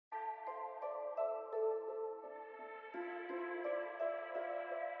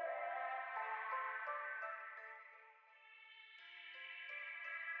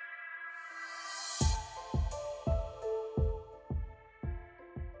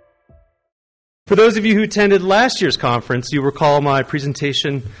For those of you who attended last year's conference, you recall my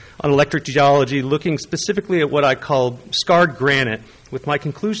presentation on electric geology looking specifically at what I called scarred granite, with my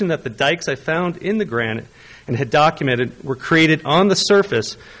conclusion that the dikes I found in the granite and had documented were created on the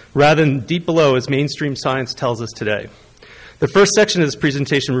surface rather than deep below as mainstream science tells us today. The first section of this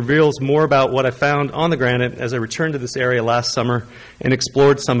presentation reveals more about what I found on the granite as I returned to this area last summer and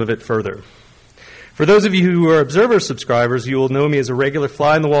explored some of it further. For those of you who are Observer subscribers, you will know me as a regular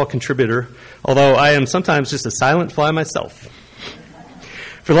fly-on-the-wall contributor, although I am sometimes just a silent fly myself.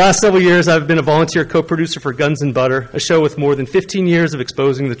 For the last several years, I've been a volunteer co-producer for Guns and Butter, a show with more than 15 years of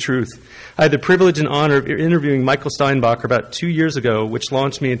exposing the truth. I had the privilege and honor of interviewing Michael Steinbacher about 2 years ago, which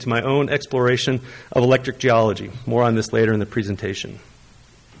launched me into my own exploration of electric geology. More on this later in the presentation.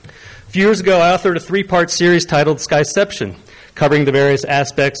 A few years ago, I authored a 3-part series titled Skyception, covering the various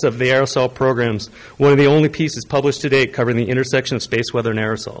aspects of the aerosol programs, one of the only pieces published to date covering the intersection of space weather and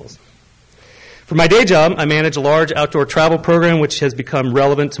aerosols. For my day job, I manage a large outdoor travel program which has become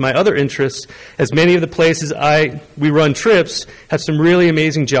relevant to my other interests, as many of the places we run trips have some really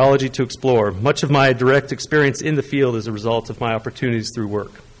amazing geology to explore. Much of my direct experience in the field is a result of my opportunities through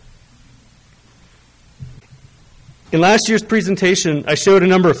work. In last year's presentation, I showed a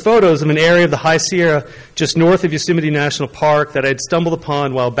number of photos of an area of the High Sierra just north of Yosemite National Park that I had stumbled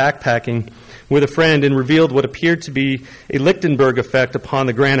upon while backpacking with a friend and revealed what appeared to be a Lichtenberg effect upon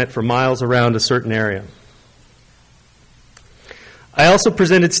the granite for miles around a certain area. I also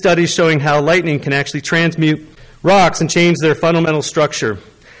presented studies showing how lightning can actually transmute rocks and change their fundamental structure.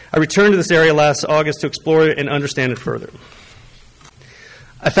 I returned to this area last August to explore it and understand it further.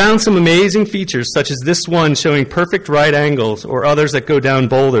 I found some amazing features, such as this one showing perfect right angles, or others that go down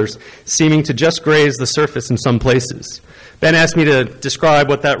boulders, seeming to just graze the surface in some places. Ben asked me to describe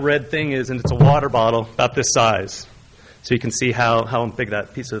what that red thing is, and it's a water bottle about this size. So you can see how big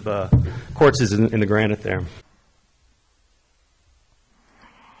that piece of quartz is in the granite there.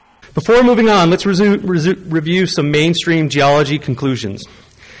 Before moving on, let's review some mainstream geology conclusions.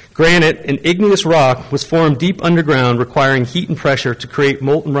 Granite, an igneous rock, was formed deep underground, requiring heat and pressure to create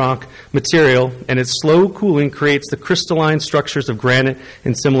molten rock material, and its slow cooling creates the crystalline structures of granite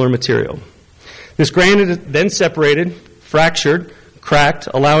and similar material. This granite is then separated, fractured, cracked,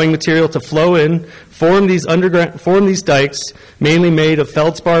 allowing material to flow in, form these dikes, mainly made of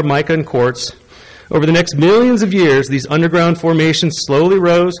feldspar, mica, and quartz. Over the next millions of years, these underground formations slowly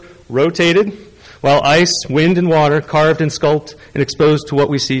rose, rotated, while ice, wind, and water carved and sculpted and exposed to what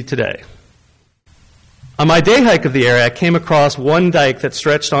we see today. On my day hike of the area, I came across one dike that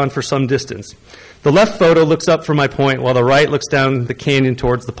stretched on for some distance. The left photo looks up from my point, while the right looks down the canyon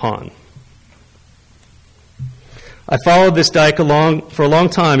towards the pond. I followed this dike for a long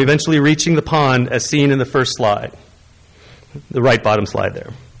time, eventually reaching the pond as seen in the first slide, the right bottom slide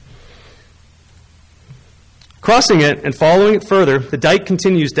there. Crossing it and following it further, the dike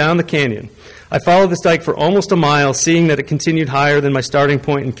continues down the canyon. I followed this dike for almost a mile, seeing that it continued higher than my starting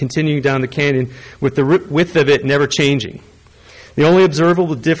point and continuing down the canyon, with the width of it never changing. The only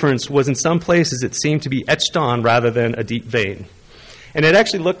observable difference was in some places it seemed to be etched on rather than a deep vein. And it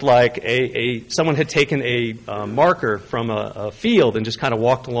actually looked like someone had taken a marker from a field and just kind of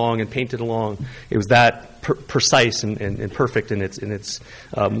walked along and painted along. It was that precise and perfect in its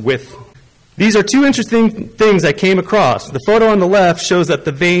width. These are two interesting things I came across. The photo on the left shows that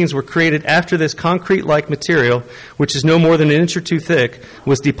the veins were created after this concrete-like material, which is no more than an inch or two thick,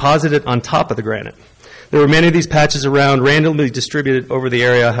 was deposited on top of the granite. There were many of these patches around, randomly distributed over the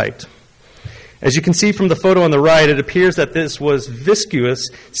area I hiked. As you can see from the photo on the right, it appears that this was viscous,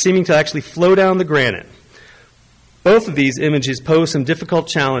 seeming to actually flow down the granite. Both of these images pose some difficult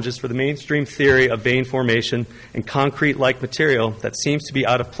challenges for the mainstream theory of vein formation and concrete-like material that seems to be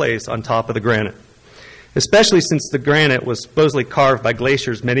out of place on top of the granite, especially since the granite was supposedly carved by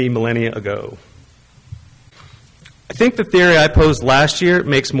glaciers many millennia ago. I think the theory I posed last year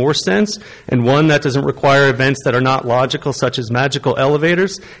makes more sense, and one that doesn't require events that are not logical, such as magical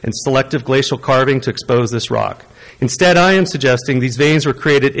elevators and selective glacial carving to expose this rock. Instead, I am suggesting these veins were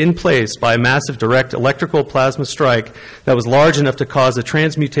created in place by a massive direct electrical plasma strike that was large enough to cause a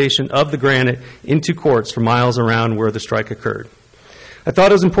transmutation of the granite into quartz for miles around where the strike occurred. I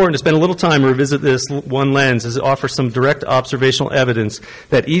thought it was important to spend a little time to revisit this one lens, as it offers some direct observational evidence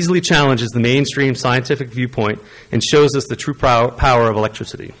that easily challenges the mainstream scientific viewpoint and shows us the true power of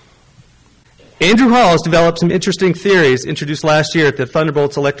electricity. Andrew Hall has developed some interesting theories introduced last year at the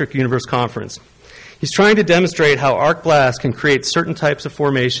Thunderbolts Electric Universe Conference. He's trying to demonstrate how arc blast can create certain types of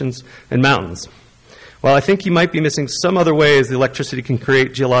formations and mountains. While I think he might be missing some other ways the electricity can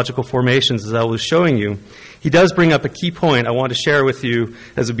create geological formations, as I was showing you, he does bring up a key point I want to share with you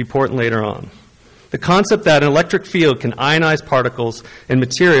as would be important later on. The concept that an electric field can ionize particles and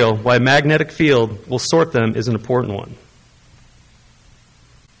material while a magnetic field will sort them is an important one.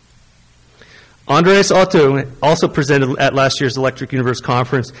 Andres Otto also presented at last year's Electric Universe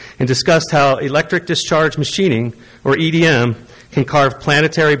Conference and discussed how electric discharge machining, or EDM, can carve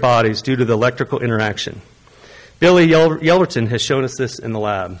planetary bodies due to the electrical interaction. Billy Yelverton has shown us this in the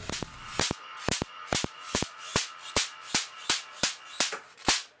lab.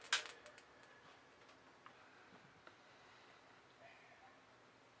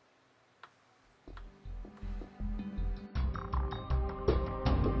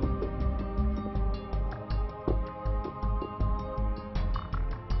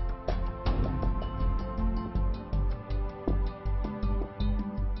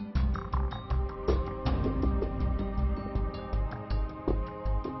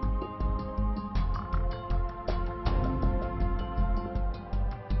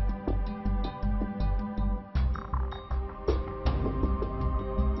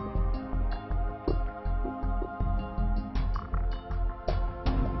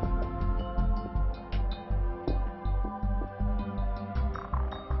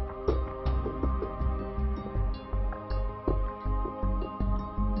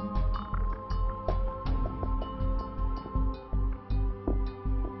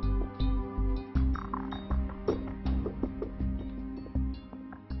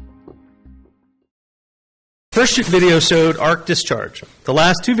 The first video showed arc discharge. The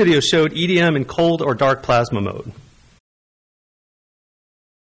last two videos showed EDM in cold or dark plasma mode.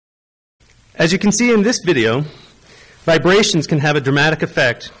 As you can see in this video, vibrations can have a dramatic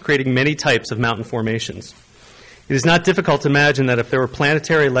effect, creating many types of mountain formations. It is not difficult to imagine that if there were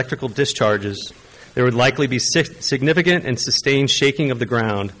planetary electrical discharges, there would likely be significant and sustained shaking of the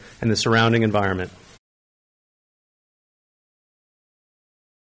ground and the surrounding environment.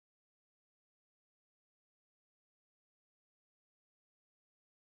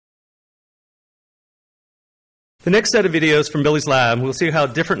 The next set of videos from Billy's lab, we'll see how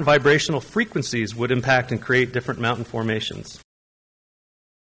different vibrational frequencies would impact and create different mountain formations.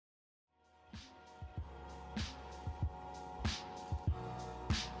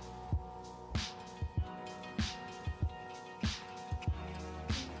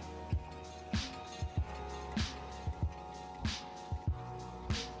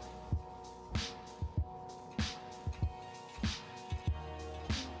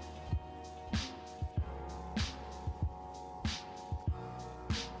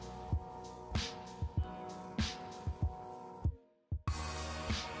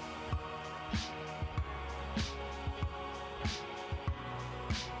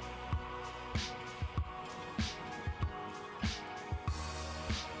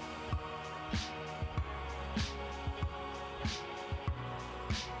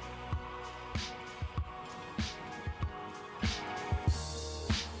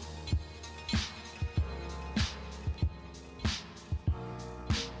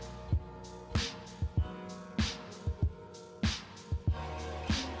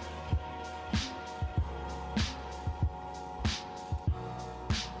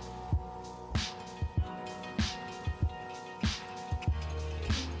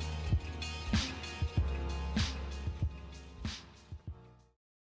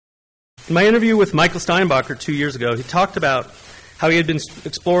 In my interview with Michael Steinbacher 2 years ago, he talked about how he had been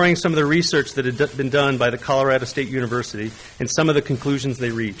exploring some of the research that had been done by the Colorado State University and some of the conclusions they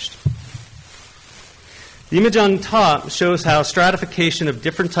reached. The image on top shows how stratification of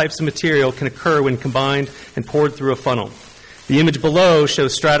different types of material can occur when combined and poured through a funnel. The image below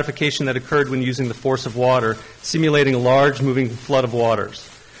shows stratification that occurred when using the force of water, simulating a large moving flood of waters.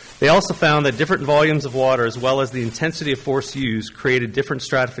 They also found that different volumes of water, as well as the intensity of force used, created different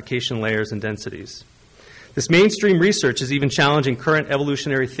stratification layers and densities. This mainstream research is even challenging current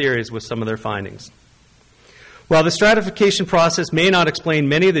evolutionary theories with some of their findings. While the stratification process may not explain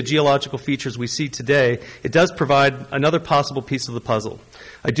many of the geological features we see today, it does provide another possible piece of the puzzle.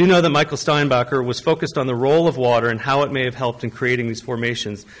 I do know that Michael Steinbacher was focused on the role of water and how it may have helped in creating these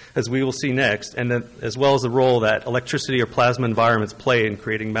formations, as we will see next, and then, as well as the role that electricity or plasma environments play in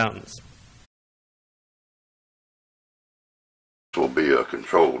creating mountains. This will be a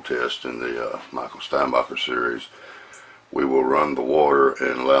control test in the Michael Steinbacher series. We will run the water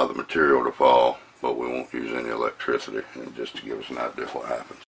and allow the material to fall, but we won't use any electricity, and just to give us an idea of what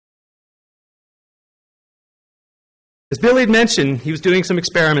happens. As Billy had mentioned, he was doing some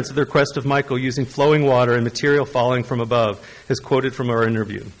experiments at the request of Michael using flowing water and material falling from above, as quoted from our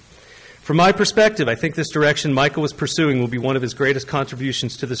interview. From my perspective, I think this direction Michael was pursuing will be one of his greatest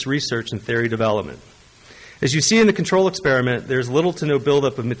contributions to this research and theory development. As you see in the control experiment, there is little to no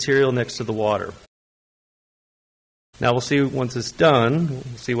buildup of material next to the water. Now we'll see, once it's done,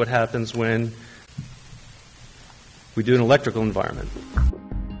 we'll see what happens when we do an electrical environment.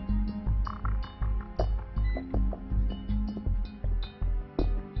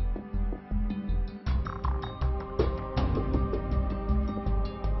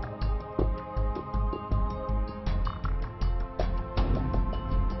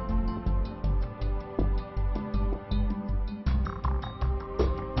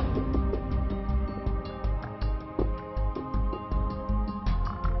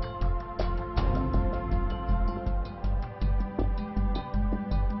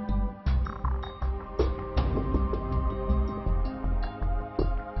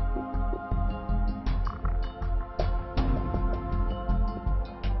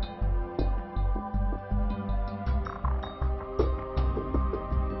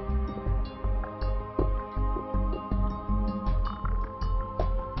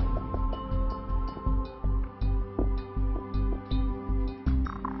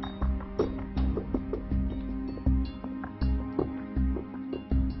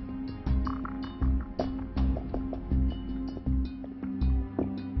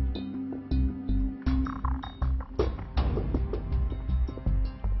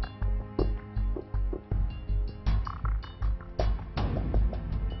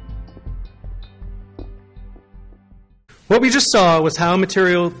 What we just saw was how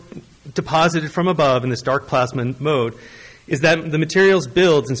material deposited from above in this dark plasma mode is that the materials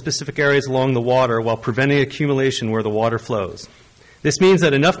builds in specific areas along the water while preventing accumulation where the water flows. This means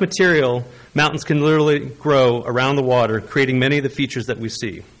that enough material, mountains can literally grow around the water, creating many of the features that we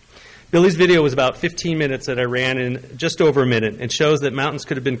see. Billy's video was about 15 minutes that I ran in just over a minute and shows that mountains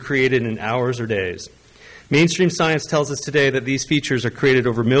could have been created in hours or days. Mainstream science tells us today that these features are created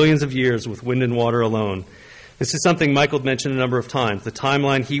over millions of years with wind and water alone. This is something Michael mentioned a number of times. The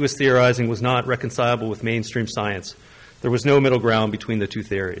timeline he was theorizing was not reconcilable with mainstream science. There was no middle ground between the two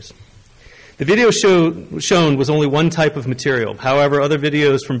theories. The video shown was only one type of material. However, other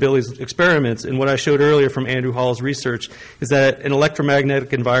videos from Billy's experiments and what I showed earlier from Andrew Hall's research is that an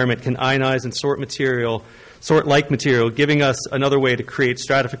electromagnetic environment can ionize and sort like material, giving us another way to create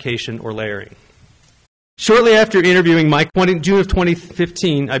stratification or layering. Shortly after interviewing Mike in June of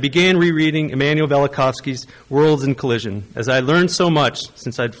 2015, I began rereading Immanuel Velikovsky's Worlds in Collision, as I had learned so much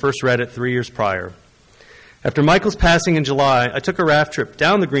since I'd first read it 3 years prior. After Michael's passing in July, I took a raft trip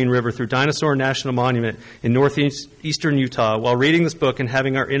down the Green River through Dinosaur National Monument in northeastern Utah while reading this book and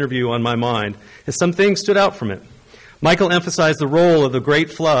having our interview on my mind, as some things stood out from it. Michael emphasized the role of the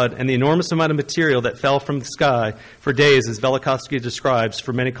Great Flood and the enormous amount of material that fell from the sky for days, as Velikovsky describes,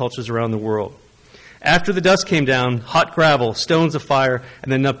 for many cultures around the world. After the dust came down, hot gravel, stones of fire,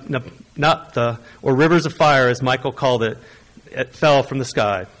 and then naphtha, or rivers of fire, as Michael called it, fell from the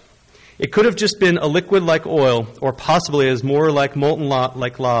sky. It could have just been a liquid like oil, or possibly as more like molten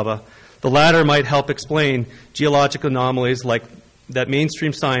like lava. The latter might help explain geologic anomalies like that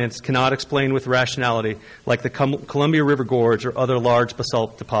mainstream science cannot explain with rationality, like the Columbia River Gorge or other large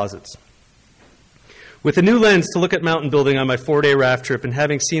basalt deposits. With a new lens to look at mountain building on my 4-day raft trip and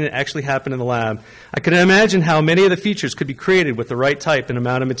having seen it actually happen in the lab, I could imagine how many of the features could be created with the right type and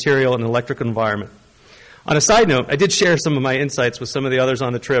amount of material in an electrical environment. On a side note, I did share some of my insights with some of the others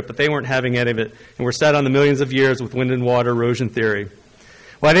on the trip, but they weren't having any of it and were set on the millions of years with wind and water erosion theory.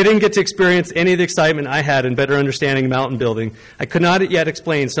 While I didn't get to experience any of the excitement I had in better understanding mountain building, I could not yet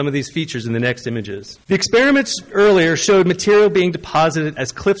explain some of these features in the next images. The experiments earlier showed material being deposited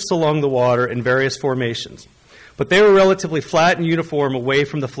as cliffs along the water in various formations, but they were relatively flat and uniform away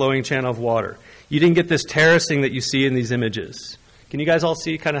from the flowing channel of water. You didn't get this terracing that you see in these images. Can you guys all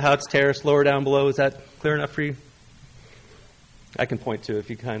see kind of how it's terraced lower down below? Is that clear enough for you? I can point to it if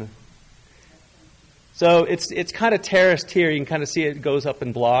you kind of... So it's kind of terraced here. You can kind of see it goes up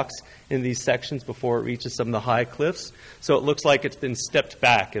in blocks in these sections before it reaches some of the high cliffs. So it looks like it's been stepped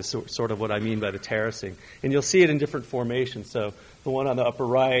back is sort of what I mean by the terracing. And you'll see it in different formations. So the one on the upper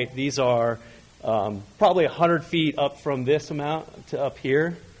right, these are probably 100 feet up from this amount to up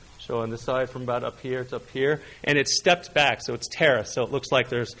here. So on this side from about up here to up here. And it's stepped back, so it's terraced. So it looks like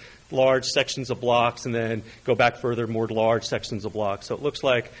there's large sections of blocks and then go back further, more large sections of blocks. So it looks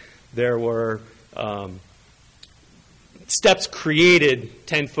like there were... steps created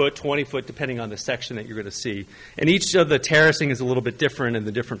 10 foot, 20 foot, depending on the section that you're going to see. And each of the terracing is a little bit different in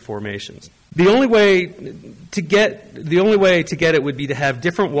the different formations. The only way to get it would be to have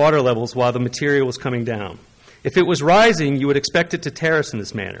different water levels while the material was coming down. If it was rising, you would expect it to terrace in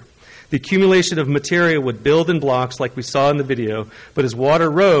this manner. The accumulation of material would build in blocks like we saw in the video, but as water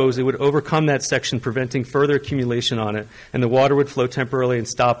rose, it would overcome that section, preventing further accumulation on it, and the water would flow temporarily and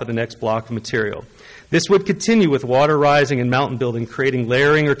stop at the next block of material. This would continue with water rising and mountain building, creating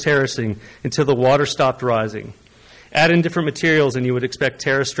layering or terracing until the water stopped rising. Add in different materials and you would expect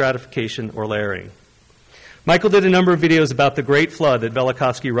terrace stratification or layering. Michael did a number of videos about the Great Flood that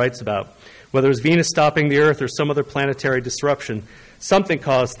Velikovsky writes about. Whether it was Venus stopping the Earth or some other planetary disruption, something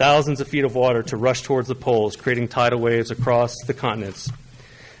caused thousands of feet of water to rush towards the poles, creating tidal waves across the continents.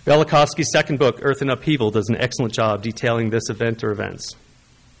 Velikovsky's second book, Earth in Upheaval, does an excellent job detailing this event or events.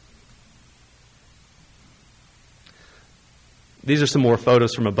 These are some more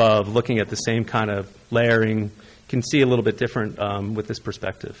photos from above, looking at the same kind of layering. You can see a little bit different with this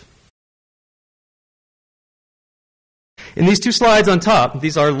perspective. In these two slides on top,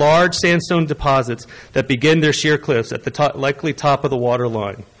 these are large sandstone deposits that begin their sheer cliffs at the likely top of the water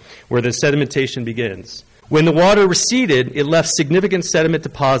line, where the sedimentation begins. When the water receded, it left significant sediment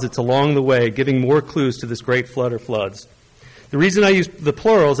deposits along the way, giving more clues to this great flood or floods. The reason I use the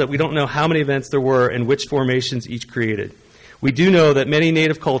plural is that we don't know how many events there were and which formations each created. We do know that many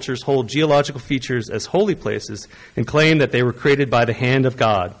native cultures hold geological features as holy places and claim that they were created by the hand of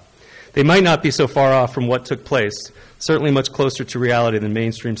God. They might not be so far off from what took place, certainly much closer to reality than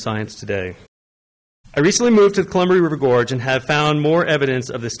mainstream science today. I recently moved to the Columbia River Gorge and have found more evidence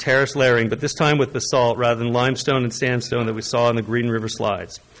of this terrace layering, but this time with basalt rather than limestone and sandstone that we saw in the Green River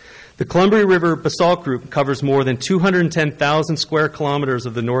slides. The Columbia River Basalt Group covers more than 210,000 square kilometers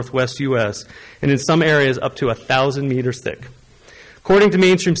of the northwest U.S., and in some areas up to 1,000 meters thick. According to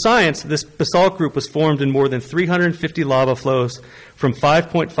mainstream science, this basalt group was formed in more than 350 lava flows from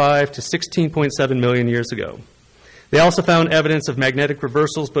 5.5 to 16.7 million years ago. They also found evidence of magnetic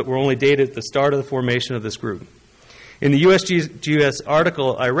reversals, but were only dated at the start of the formation of this group. In the USGS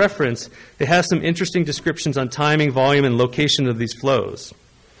article I reference, they have some interesting descriptions on timing, volume, and location of these flows.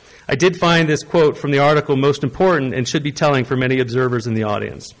 I did find this quote from the article most important and should be telling for many observers in the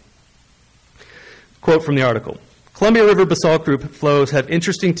audience. Quote from the article. Columbia River basalt group flows have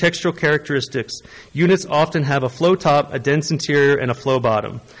interesting textural characteristics. Units often have a flow top, a dense interior, and a flow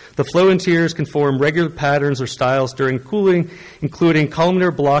bottom. The flow interiors can form regular patterns or styles during cooling, including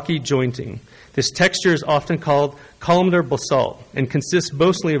columnar blocky jointing. This texture is often called columnar basalt and consists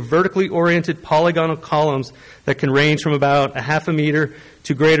mostly of vertically oriented polygonal columns that can range from about a half a meter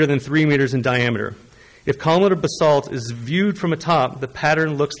to greater than 3 meters in diameter. If columnar basalt is viewed from atop, the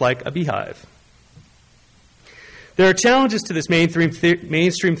pattern looks like a beehive. There are challenges to this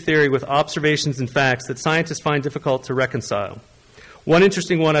mainstream theory with observations and facts that scientists find difficult to reconcile. One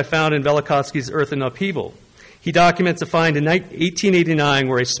interesting one I found in Velikovsky's Earth in Upheaval. He documents a find in 1889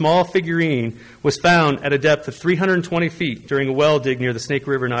 where a small figurine was found at a depth of 320 feet during a well dig near the Snake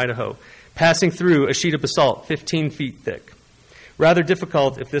River in Idaho, passing through a sheet of basalt 15 feet thick. Rather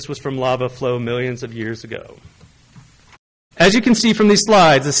difficult if this was from lava flow millions of years ago. As you can see from these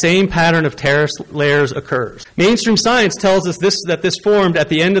slides, the same pattern of terrace layers occurs. Mainstream science tells us that this formed at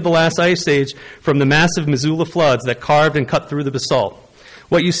the end of the last ice age from the massive Missoula floods that carved and cut through the basalt.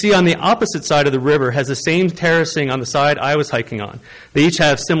 What you see on the opposite side of the river has the same terracing on the side I was hiking on. They each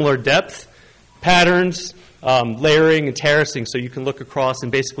have similar depth, patterns, layering, and terracing, so you can look across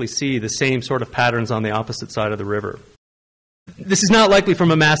and basically see the same sort of patterns on the opposite side of the river. This is not likely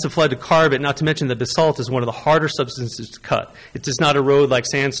from a massive flood to carve it, not to mention that basalt is one of the harder substances to cut. It does not erode like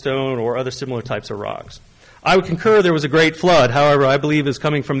sandstone or other similar types of rocks. I would concur there was a great flood. However, I believe it was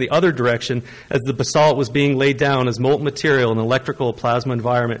coming from the other direction as the basalt was being laid down as molten material in an electrical plasma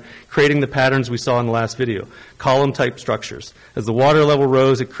environment, creating the patterns we saw in the last video, column-type structures. As the water level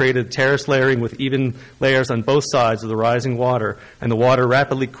rose, it created terrace layering with even layers on both sides of the rising water, and the water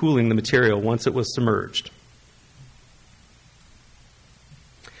rapidly cooling the material once it was submerged.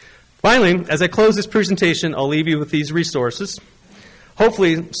 Finally, as I close this presentation, I'll leave you with these resources.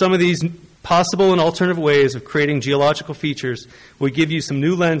 Hopefully, some of these possible and alternative ways of creating geological features will give you some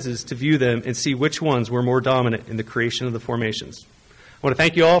new lenses to view them and see which ones were more dominant in the creation of the formations. I want to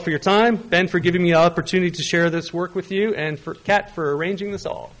thank you all for your time, Ben for giving me the opportunity to share this work with you, and for Kat for arranging this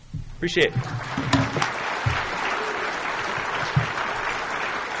all. Appreciate it.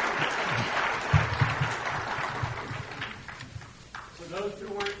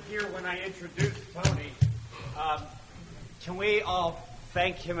 Can we all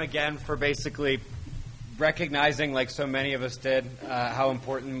thank him again for basically recognizing, like so many of us did, how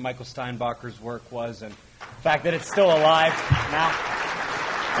important Michael Steinbacher's work was, and the fact that it's still alive now?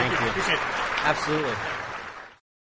 Thank you. Appreciate it. Absolutely.